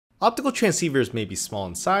Optical transceivers may be small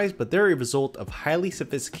in size, but they're a result of highly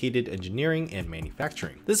sophisticated engineering and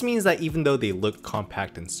manufacturing. This means that even though they look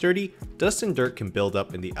compact and sturdy, dust and dirt can build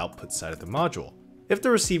up in the output side of the module. If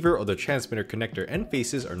the receiver or the transmitter connector end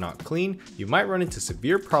faces are not clean, you might run into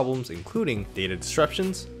severe problems including data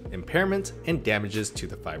disruptions, impairment, and damages to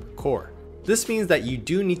the fiber core. This means that you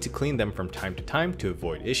do need to clean them from time to time to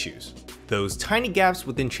avoid issues. Those tiny gaps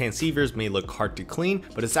within transceivers may look hard to clean,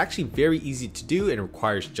 but it's actually very easy to do and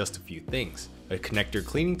requires just a few things: a connector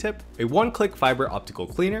cleaning tip, a one-click fiber optical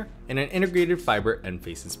cleaner, and an integrated fiber end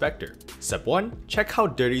face inspector. Step 1. Check how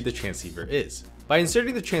dirty the transceiver is. By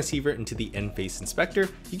inserting the transceiver into the end face inspector,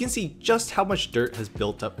 you can see just how much dirt has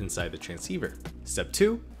built up inside the transceiver. Step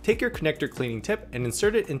 2. Take your connector cleaning tip and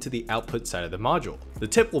insert it into the output side of the module. The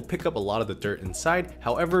tip will pick up a lot of the dirt inside,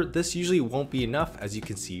 however, this usually won't be enough as you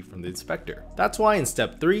can see from the inspector. That's why in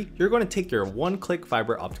step 3, you're going to take your one-click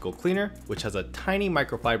fiber optical cleaner, which has a tiny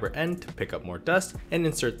microfiber end to pick up more dust, and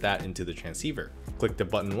insert that into the transceiver. Click the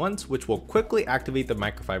button once, which will quickly activate the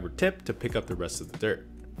microfiber tip to pick up the rest of the dirt.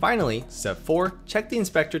 Finally, step 4, check the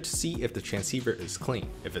inspector to see if the transceiver is clean.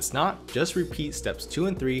 If it's not, just repeat steps 2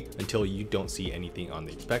 and 3 until you don't see anything on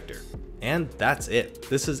the inspector. And that's it.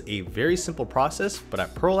 This is a very simple process, but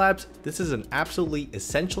at ProLabs, this is an absolutely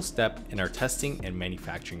essential step in our testing and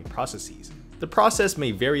manufacturing processes. The process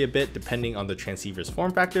may vary a bit depending on the transceiver's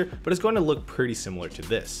form factor, but it's going to look pretty similar to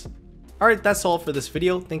this. Alright, that's all for this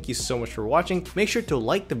video. Thank you so much for watching. Make sure to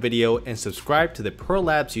like the video and subscribe to the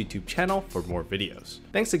ProLabs YouTube channel for more videos.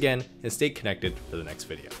 Thanks again, and stay connected for the next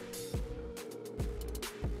video.